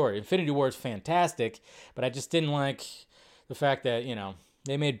whole story. Infinity War is fantastic, but I just didn't like the fact that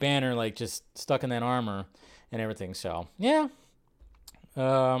they made Banner just stuck in that armor and everything. So yeah,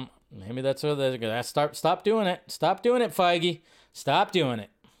 maybe that's what they're gonna stop doing it. Stop doing it, Feige. Stop doing it.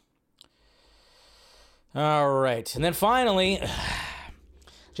 All right. And then finally,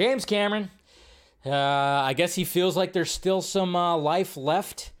 James Cameron, I guess he feels like there's still some life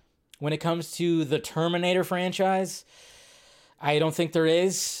left when it comes to the Terminator franchise. I don't think there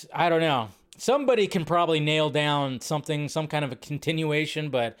is. I don't know. Somebody can probably nail down some kind of a continuation,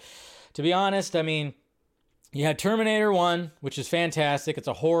 but to be honest, I mean, you had Terminator 1, which is fantastic. It's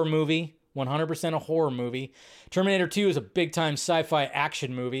a horror movie, 100% a horror movie. Terminator 2 is a big-time sci-fi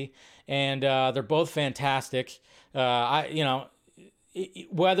action movie, and they're both fantastic.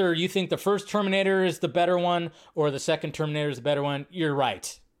 Whether you think the first Terminator is the better one or the second Terminator is the better one, you're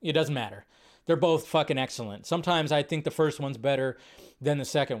right. It doesn't matter. They're both fucking excellent. Sometimes I think the first one's better than the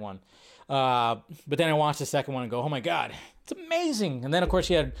second one. But then I watch the second one and go, oh my God, it's amazing. And then, of course,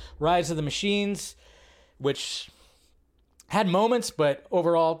 you had Rise of the Machines, which had moments, but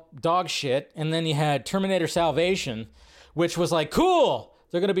overall dog shit. And then you had Terminator Salvation, which was like, cool.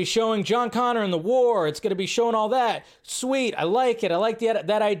 They're going to be showing John Connor in the war. It's going to be showing all that. Sweet. I like it. I like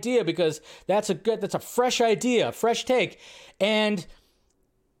that idea because that's a fresh idea, a fresh take. And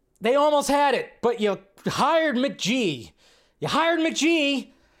they almost had it, but you hired McG. You hired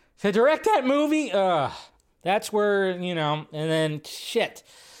McG to direct that movie. That's where, and then shit.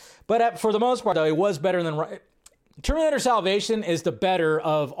 But for the most part, though, it was better than... Terminator Salvation is the better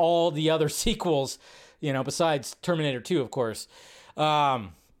of all the other sequels, besides Terminator 2, of course. But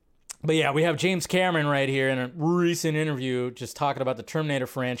yeah, we have James Cameron right here in a recent interview just talking about the Terminator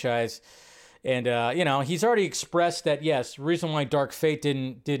franchise. And, he's already expressed that, yes, the reason why Dark Fate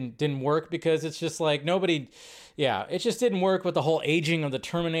didn't work because it's just like it just didn't work with the whole aging of the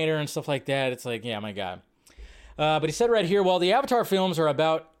Terminator and stuff like that. It's like, yeah, my God. But he said right here, well, the Avatar films are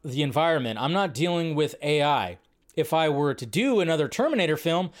about the environment. I'm not dealing with AI. If I were to do another Terminator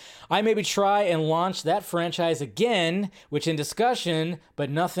film, I maybe try and launch that franchise again, which is in discussion, but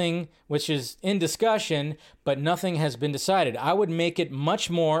nothing has been decided. I would make it much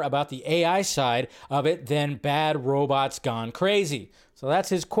more about the AI side of it than bad robots gone crazy. So that's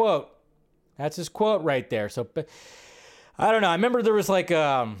his quote. That's his quote right there. So I don't know. I remember there was I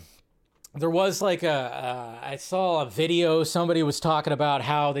saw a video, somebody was talking about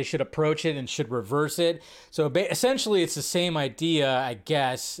how they should approach it and should reverse it. So essentially it's the same idea, I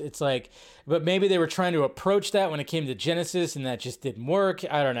guess. It's like, but maybe they were trying to approach that when it came to Genesis and that just didn't work.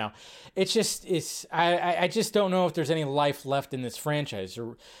 I don't know. I just don't know if there's any life left in this franchise.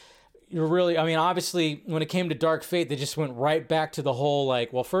 You're really, I mean, obviously when it came to Dark Fate, they just went right back to the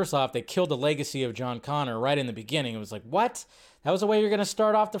whole first off, they killed the legacy of John Connor right in the beginning. It was like, what? That was the way you're going to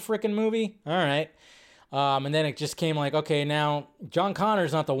start off the freaking movie? All right. And then it just came like, okay, now John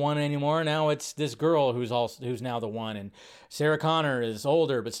Connor's not the one anymore. Now it's this girl who's now the one. And Sarah Connor is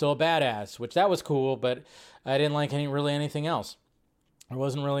older, but still a badass, which that was cool, but I didn't like anything else. There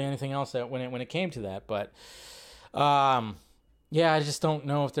wasn't really anything else that when it came to that. But, yeah, I just don't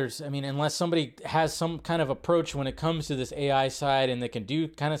know if there's, unless somebody has some kind of approach when it comes to this AI side and they can do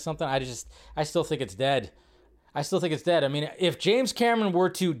kind of something, I still think it's dead. If James Cameron were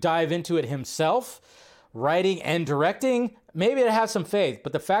to dive into it himself, writing and directing, maybe I'd have some faith.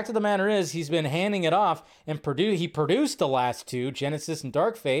 But the fact of the matter is, he's been handing it off, and he produced the last two, Genesis and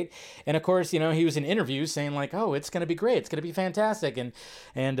Dark Fate. And of course, he was in interviews saying like, "Oh, it's going to be great, it's going to be fantastic," and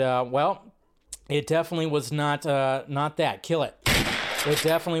well, it definitely was not that. Kill it. It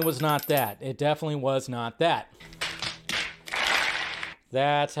definitely was not that. It definitely was not that.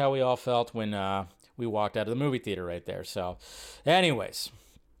 That's how we all felt when we walked out of the movie theater right there. So, anyways,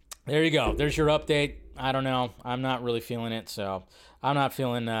 there you go. There's your update. I don't know. I'm not really feeling it, so I'm not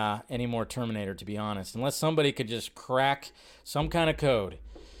feeling any more Terminator, to be honest. Unless somebody could just crack some kind of code.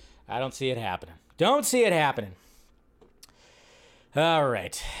 I don't see it happening. Don't see it happening. All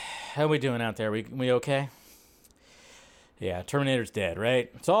right. How we doing out there? We okay? Yeah, Terminator's dead,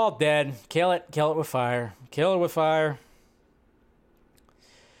 right? It's all dead. Kill it with fire. Kill it with fire.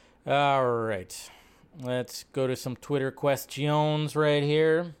 All right. Let's go to some Twitter questions right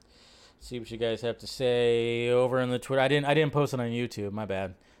here. See what you guys have to say over in the Twitter. I didn't post it on YouTube. My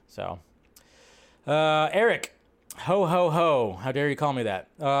bad. So, Eric, ho ho ho! How dare you call me that?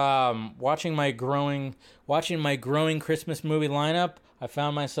 Watching my growing Christmas movie lineup, I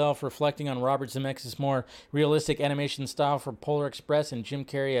found myself reflecting on Robert Zemeckis' more realistic animation style for Polar Express and Jim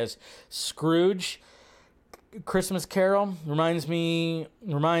Carrey as Scrooge. Christmas Carol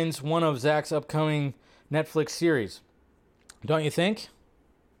reminds one of Zach's upcoming Netflix series. Don't you think?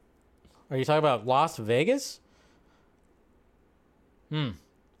 Are you talking about Las Vegas?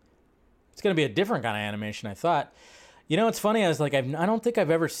 It's going to be a different kind of animation, I thought. It's funny. I was like, I don't think I've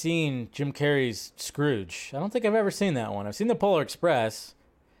ever seen Jim Carrey's Scrooge. I don't think I've ever seen that one. I've seen the Polar Express.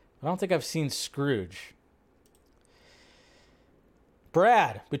 I don't think I've seen Scrooge.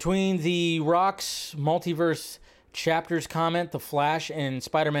 Brad, between the Rock's multiverse chapters comment, The Flash, and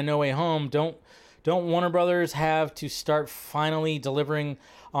Spider-Man No Way Home, don't Warner Brothers have to start finally delivering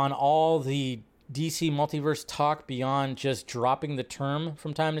on all the DC multiverse talk beyond just dropping the term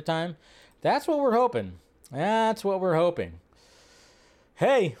from time to time? That's what we're hoping. That's what we're hoping.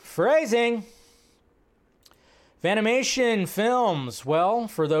 Hey, phrasing. Vanimation Films. Well,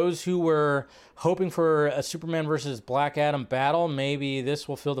 for those who were hoping for a Superman versus Black Adam battle, maybe this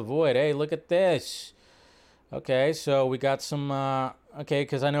will fill the void. Hey, look at this. Okay, so we got some... okay,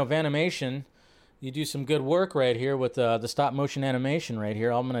 because I know Vanimation, you do some good work right here with the stop-motion animation right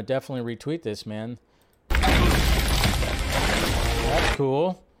here. I'm going to definitely retweet this, man. That's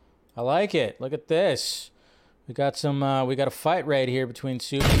cool. I like it. Look at this. We got some... we got a fight right here between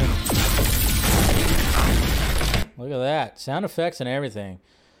Superman and... Look at that. Sound effects and everything.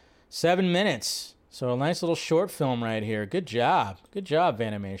 7 minutes. So a nice little short film right here. Good job. Good job,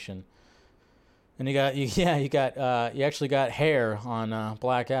 Vanimation. And you actually got hair on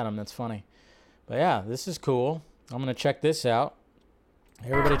Black Adam. That's funny. But yeah, this is cool. I'm going to check this out.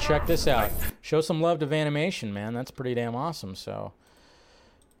 Everybody check this out. Show some love to Vanimation, man. That's pretty damn awesome. So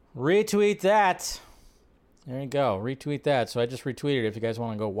retweet that. There you go. Retweet that. So I just retweeted it if you guys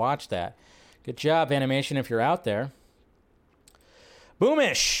want to go watch that. Good job, Animation, if you're out there.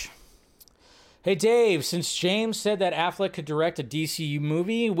 Boomish. Hey, Dave, since James said that Affleck could direct a DCU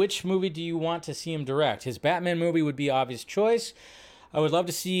movie, which movie do you want to see him direct? His Batman movie would be obvious choice. I would love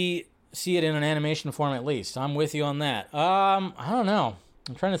to see it in an animation form at least. I'm with you on that. I don't know.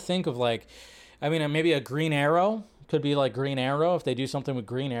 I'm trying to think of maybe a Green Arrow. Could be like Green Arrow if they do something with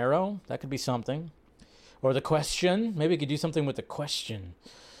Green Arrow. That could be something. Or The Question. Maybe you could do something with The Question.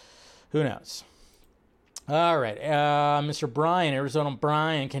 Who knows? All right. Mr. Brian, Arizona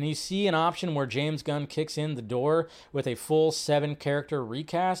Brian, can you see an option where James Gunn kicks in the door with a full 7-character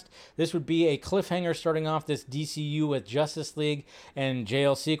recast? This would be a cliffhanger starting off this DCU with Justice League and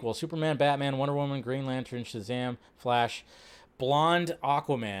JL sequel. Superman, Batman, Wonder Woman, Green Lantern, Shazam, Flash, blonde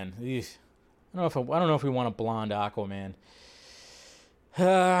Aquaman. Eesh. I don't know if we want a blonde Aquaman.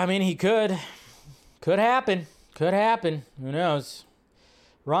 I mean, he could. Could happen. Could happen. Who knows?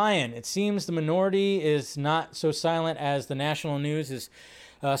 Ryan, it seems the minority is not so silent as the national news is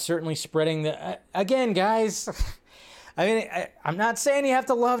certainly spreading the... again, guys, I mean, I'm not saying you have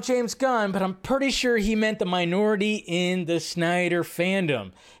to love James Gunn, but I'm pretty sure he meant the minority in the Snyder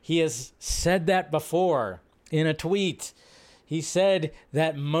fandom. He has said that before in a tweet. He said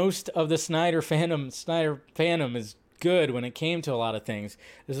that most of the Snyder fandom is good when it came to a lot of things.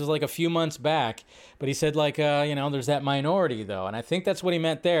 This was like a few months back, but he said there's that minority though, and I think that's what he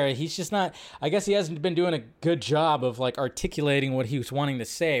meant there. He's just not, I guess he hasn't been doing a good job of articulating what he was wanting to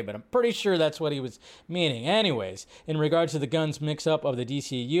say, but I'm pretty sure that's what he was meaning. Anyways, in regards to the Gunn's mix-up of the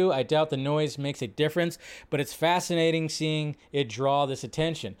DCU, I doubt the noise makes a difference, but it's fascinating seeing it draw this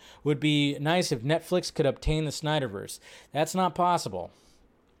attention. Would be nice if Netflix could obtain the Snyderverse. That's not possible.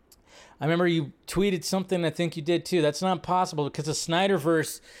 I remember you tweeted something, I think you did too. That's not possible because the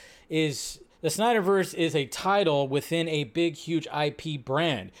Snyderverse is a title within a big, huge IP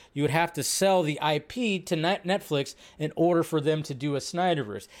brand. You would have to sell the IP to Netflix in order for them to do a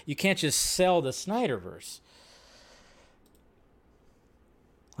Snyderverse. You can't just sell the Snyderverse.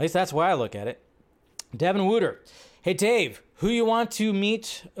 At least that's why I look at it. Devin Wooter. Hey, Dave, who do you want to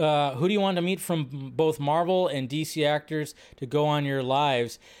meet from both Marvel and DC actors to go on your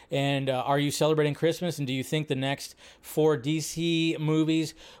lives? And are you celebrating Christmas? And do you think the next 4 DC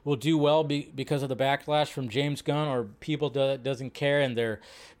movies will do well because of the backlash from James Gunn, or people doesn't care and they're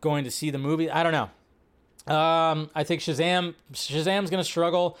going to see the movie? I don't know. I think Shazam's going to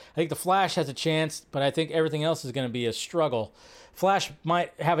struggle. I think The Flash has a chance, but I think everything else is going to be a struggle. Flash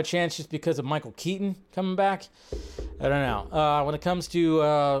might have a chance just because of Michael Keaton coming back. I don't know. When it comes to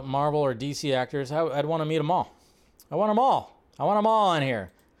Marvel or DC actors, I'd want to meet them all. I want them all on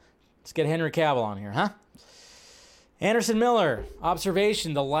here. Let's get Henry Cavill on here, huh? Anderson Miller,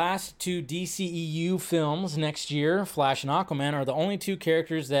 observation, the last 2 DCEU films next year, Flash and Aquaman, are the only 2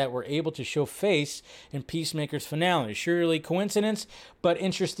 characters that were able to show face in Peacemaker's finale. Surely coincidence, but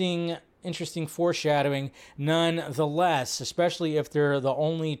interesting foreshadowing nonetheless, especially if they're the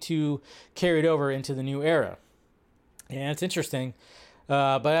only 2 carried over into the new era. Yeah, it's interesting.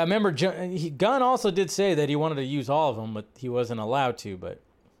 But I remember Gunn also did say that he wanted to use all of them, but he wasn't allowed to. But,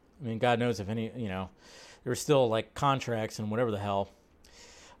 I mean, God knows if any, there were still, contracts and whatever the hell.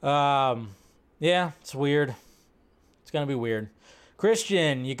 Yeah, it's weird. It's going to be weird.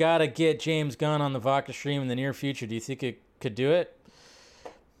 Christian, you got to get James Gunn on the Vodka stream in the near future. Do you think it could do it?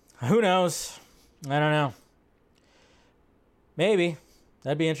 Who knows? I don't know. Maybe.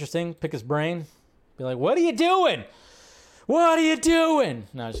 That'd be interesting. Pick his brain. Be like, what are you doing? What are you doing?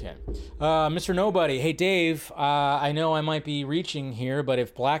 No, just kidding. Mr. Nobody. Hey, Dave, I know I might be reaching here, but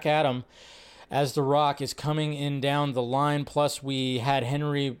if Black Adam as The Rock is coming in down the line, plus we had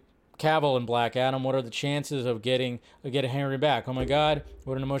Henry Cavill in Black Adam, what are the chances of getting Henry back? Oh, my God.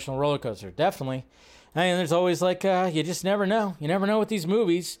 What an emotional roller coaster. Definitely. I mean, there's always like, you just never know. You never know with these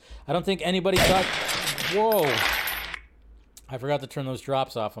movies. I don't think anybody thought... Whoa. I forgot to turn those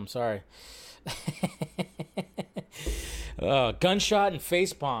drops off. I'm sorry. Gunshot and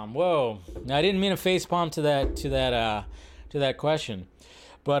facepalm. Whoa. Now, I didn't mean a facepalm to that question.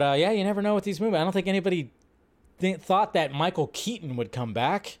 But, yeah, you never know with these movies. I don't think anybody thought that Michael Keaton would come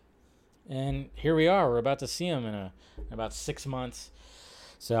back. And here we are. We're about to see him in about 6 months.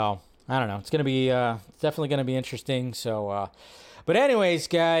 So, I don't know. It's going to be definitely going to be interesting. So, but anyways,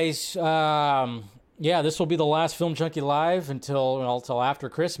 guys, yeah, this will be the last Film Junkee Live until after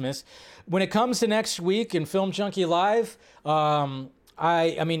Christmas. When it comes to next week in Film Junkee Live,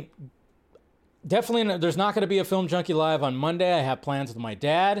 I mean, definitely there's not going to be a Film Junkee Live on Monday. I have plans with my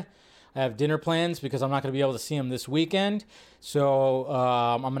dad. I have dinner plans because I'm not going to be able to see him this weekend. So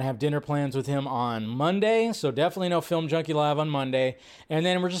I'm going to have dinner plans with him on Monday. So definitely no Film Junkee Live on Monday. And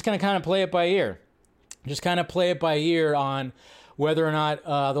then we're just going to kind of play it by ear. Just kind of play it by ear on whether or not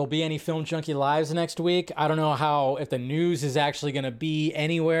there'll be any Film Junkee Lives next week. I don't know if the news is actually going to be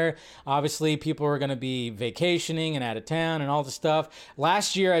anywhere. Obviously, people are going to be vacationing and out of town and all the stuff.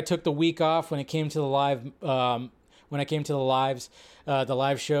 Last year, I took the week off when it came to the live, the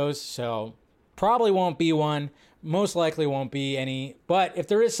live shows. So probably won't be one. Most likely won't be any. But if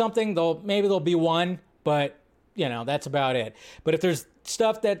there is something, maybe there'll be one. But that's about it. But if there's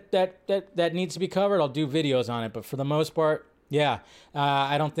stuff that needs to be covered, I'll do videos on it. But for the most part, yeah,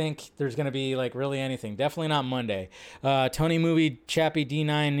 I don't think there's going to be really anything. Definitely not Monday. Tony Movie Chappie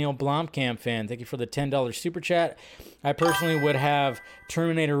D9 Neil Blomkamp fan, thank you for the $10 super chat. I personally would have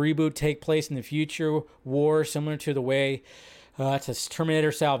Terminator reboot take place in the future war, similar to the way to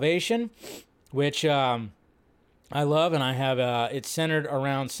Terminator Salvation, which I love, and I have it's centered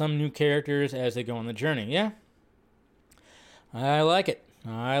around some new characters as they go on the journey. Yeah, I like it.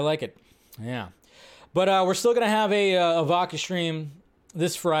 Yeah. But we're still going to have a vodka stream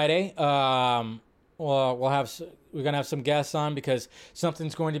this Friday. We're going to have some guests on because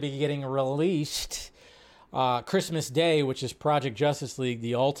something's going to be getting released Christmas Day, which is Project Justice League,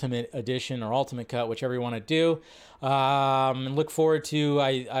 the Ultimate Edition or Ultimate Cut, whichever you want to do. And look forward to,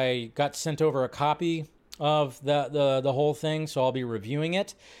 I got sent over a copy of the whole thing, so I'll be reviewing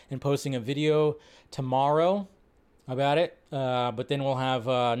it and posting a video tomorrow about it, but then we'll have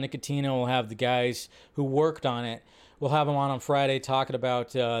Nicotina, we'll have the guys who worked on it, we'll have them on Friday talking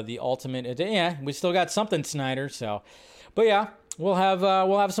about the ultimate. Yeah, we still got something, Snyder. So, but yeah, we'll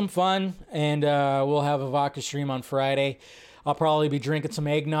have some fun, and we'll have a vodka stream on Friday. I'll probably be drinking some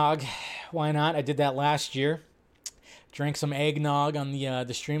eggnog. Why not? I did that last year. Drank some eggnog on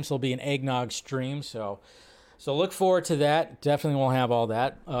the stream, so it'll be an eggnog stream. So look forward to that. Definitely we'll have all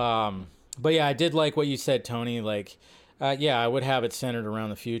that. But yeah, I did like what you said, Tony. Yeah, I would have it centered around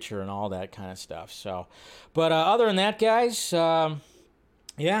the future and all that kind of stuff. So, but other than that, guys,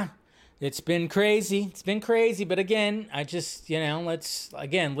 yeah, it's been crazy. It's been crazy. But again, I just, let's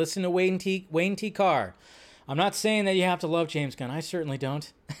listen to Wayne T. Carr. I'm not saying that you have to love James Gunn. I certainly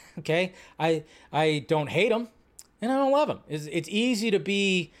don't. Okay, I don't hate him, and I don't love him. It's easy to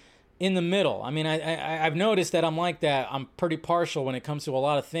be in the middle. I mean, I've noticed that I'm like that. I'm pretty partial when it comes to a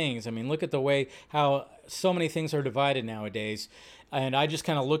lot of things. I mean, look at the way how so many things are divided nowadays. And I just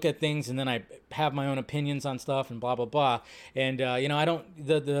kind of look at things and then I have my own opinions on stuff and blah, blah, blah. And, I don't,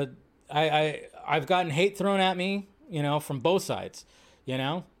 I've gotten hate thrown at me, from both sides,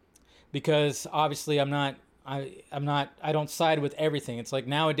 because obviously I don't side with everything. It's like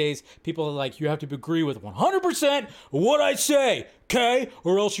nowadays people are like, you have to agree with 100% what I say, okay?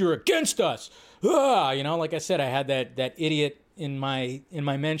 Or else you're against us. Like I said, I had that idiot in my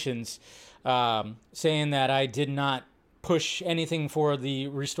mentions saying that I did not push anything for the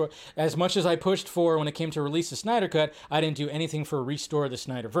restore. As much as I pushed for when it came to release the Snyder Cut, I didn't do anything for restore the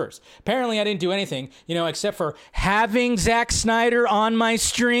Snyderverse. Apparently I didn't do anything, except for having Zack Snyder on my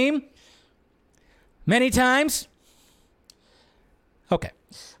stream many times. Okay.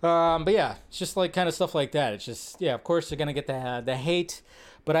 But yeah, it's just like kind of stuff like that. It's just, yeah, of course they're going to get the hate.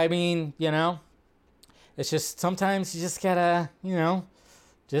 But I mean, it's just sometimes you just gotta,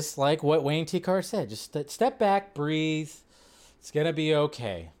 just like what Wayne T. Carr said, just step back, breathe. It's going to be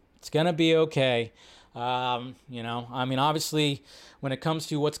okay. It's going to be okay. I mean, obviously, when it comes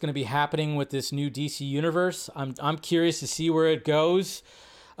to what's going to be happening with this new DC universe, I'm curious to see where it goes.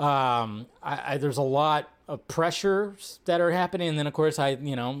 There's a lot of pressures that are happening, and then of course I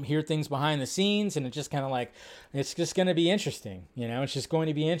hear things behind the scenes, and it's just kind of like, it's just going to be interesting. It's just going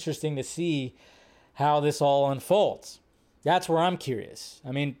to be interesting to see how this all unfolds. That's where I'm curious.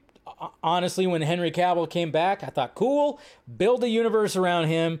 I mean, honestly, when Henry Cavill came back, I thought, cool, build a universe around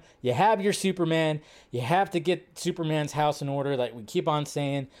him. You have your Superman. You have to get Superman's house in order, like we keep on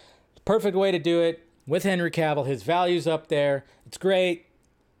saying. Perfect way to do it with Henry Cavill. His value's up there. It's great.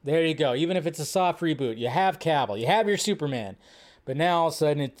 There you go. Even if it's a soft reboot, you have Cavill. You have your Superman. But now all of a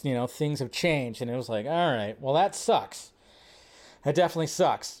sudden, things have changed. And it was like, all right, well, that sucks. That definitely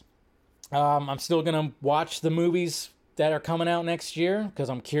sucks. I'm still going to watch the movies that are coming out next year because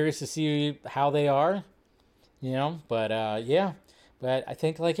I'm curious to see how they are. But I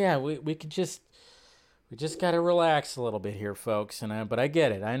think we just got to relax a little bit here, folks. But I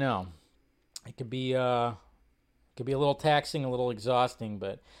get it. I know. It could be a little taxing, a little exhausting,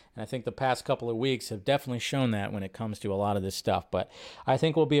 and I think the past couple of weeks have definitely shown that when it comes to a lot of this stuff, but I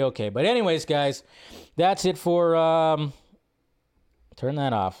think we'll be okay. But anyways, guys, that's it for, turn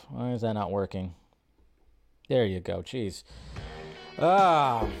that off. Why is that not working? There you go. Jeez.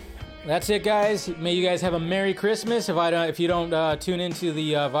 That's it, guys. May you guys have a Merry Christmas. If you don't tune into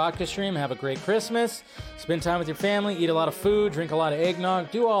the vodka stream, have a great Christmas. Spend time with your family, eat a lot of food, drink a lot of eggnog,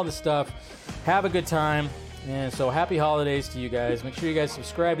 do all the stuff. Have a good time. And so happy holidays to you guys. Make sure you guys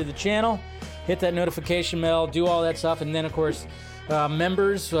subscribe to the channel, hit that notification bell, do all that stuff. And then, of course,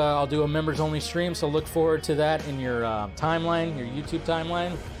 members, I'll do a members-only stream, so look forward to that in your timeline, your YouTube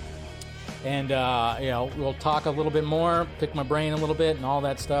timeline. And, we'll talk a little bit more, pick my brain a little bit and all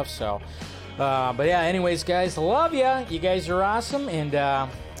that stuff. So, but yeah, anyways, guys, love ya. You guys are awesome. And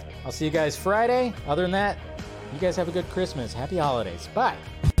I'll see you guys Friday. Other than that, you guys have a good Christmas. Happy holidays. Bye.